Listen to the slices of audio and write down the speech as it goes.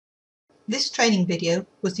This training video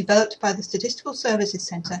was developed by the Statistical Services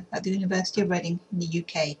Centre at the University of Reading in the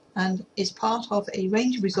UK and is part of a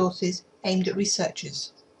range of resources aimed at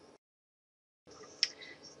researchers.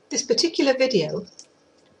 This particular video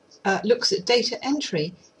looks at data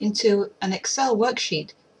entry into an Excel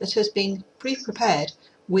worksheet that has been pre-prepared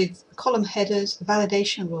with column headers,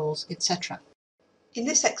 validation rules, etc. In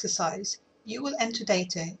this exercise, you will enter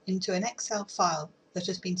data into an Excel file that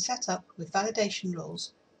has been set up with validation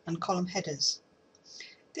rules and column headers.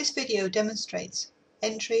 This video demonstrates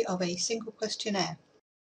entry of a single questionnaire.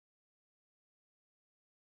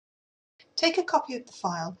 Take a copy of the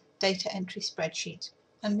file Data Entry Spreadsheet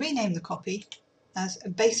and rename the copy as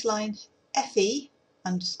baseline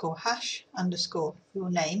FE_hash_ your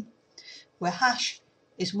name, where hash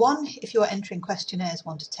is 1 if you are entering questionnaires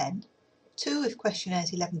 1 to 10, 2 if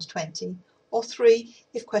questionnaires 11 to 20, or 3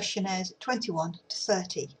 if questionnaires 21 to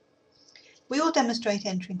 30. We will demonstrate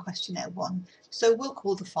entering questionnaire 1, so we'll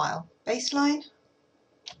call the file baseline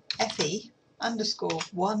FE_1_Kathy.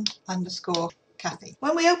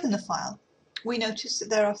 When we open the file, we notice that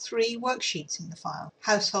there are 3 worksheets in the file.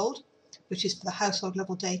 Household, which is for the household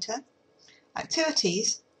level data,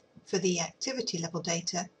 activities for the activity level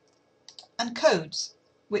data, and codes,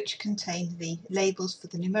 which contain the labels for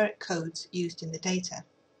the numeric codes used in the data.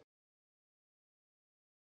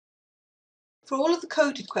 For all of the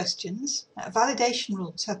coded questions, validation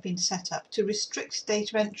rules have been set up to restrict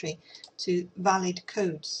data entry to valid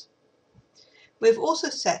codes. We have also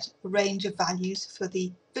set a range of values for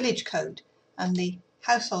the village code and the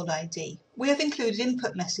household ID. We have included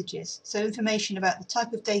input messages, so information about the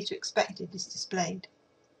type of data expected is displayed.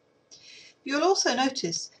 You will also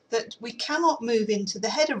notice that we cannot move into the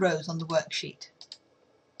header rows on the worksheet.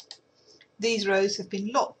 These rows have been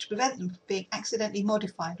locked to prevent them from being accidentally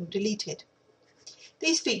modified or deleted.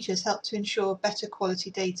 These features help to ensure better quality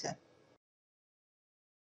data.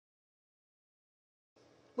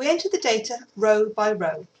 We enter the data row by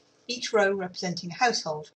row, each row representing a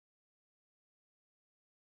household.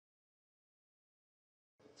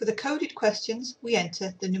 For the coded questions, we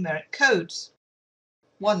enter the numeric codes.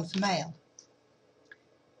 1 for male,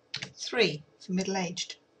 3 for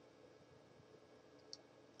middle-aged.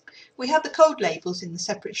 We have the code labels in the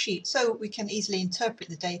separate sheet so we can easily interpret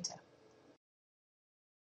the data.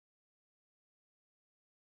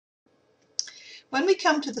 When we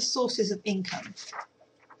come to the sources of income,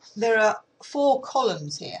 there are 4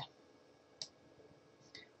 columns here.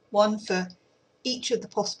 1 for each of the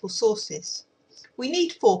possible sources. We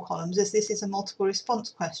need 4 columns as this is a multiple response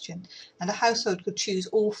question and a household could choose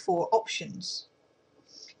all 4 options.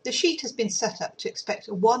 The sheet has been set up to expect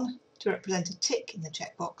a 1 to represent a tick in the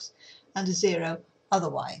checkbox and a 0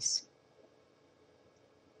 otherwise.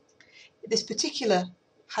 This particular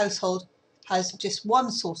household has just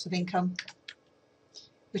one source of income,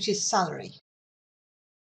 which is salary.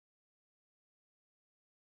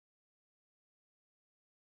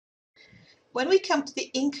 When we come to the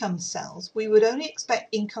income cells, we would only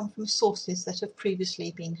expect income from sources that have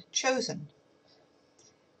previously been chosen.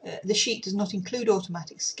 The sheet does not include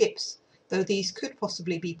automatic skips, though these could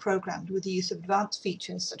possibly be programmed with the use of advanced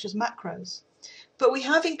features such as macros. But we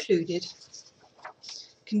have included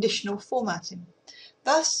conditional formatting.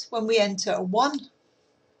 Thus, when we enter a 1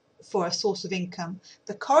 for a source of income,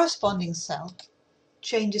 the corresponding cell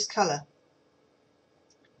changes colour.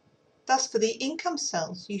 Thus, for the income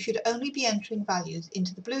cells, you should only be entering values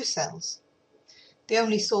into the blue cells. The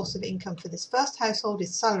only source of income for this first household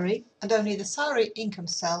is salary, and only the salary income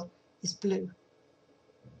cell is blue.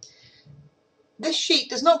 This sheet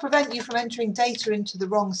does not prevent you from entering data into the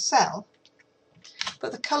wrong cell,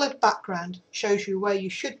 but the coloured background shows you where you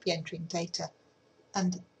should be entering data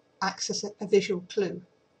and acts as a visual clue.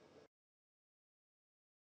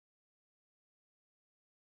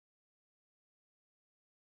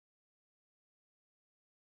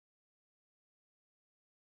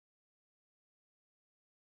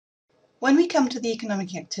 When we come to the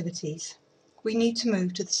economic activities, we need to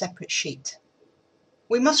move to the separate sheet.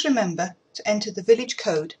 We must remember to enter the village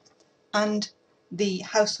code and the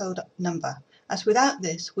household number, as without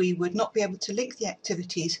this we would not be able to link the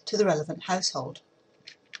activities to the relevant household.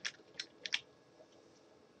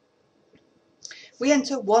 We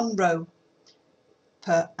enter 1 row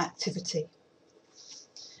per activity.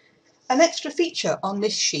 An extra feature on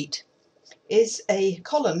this sheet is a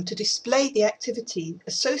column to display the activity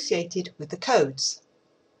associated with the codes.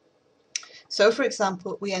 So, for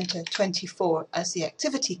example, we enter 24 as the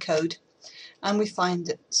activity code and we find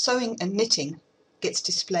that sewing and knitting gets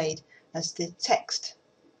displayed as the text.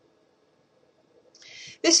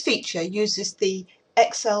 This feature uses the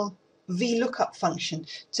Excel VLOOKUP function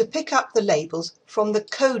to pick up the labels from the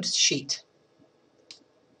codes sheet.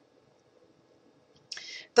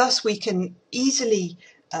 Thus we can easily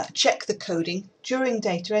check the coding during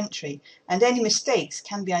data entry, and any mistakes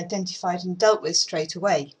can be identified and dealt with straight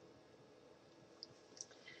away.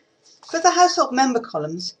 For the household member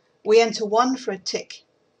columns, we enter 1 for a tick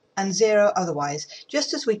and 0 otherwise,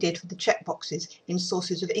 just as we did for the checkboxes in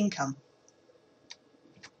sources of income.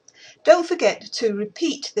 Don't forget to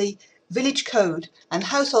repeat the village code and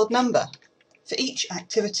household number for each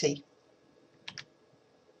activity.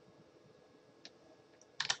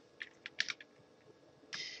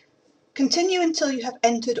 Continue until you have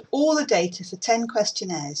entered all the data for 10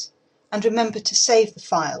 questionnaires, and remember to save the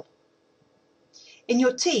file. In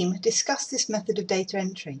your team, discuss this method of data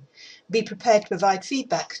entry. Be prepared to provide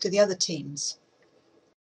feedback to the other teams.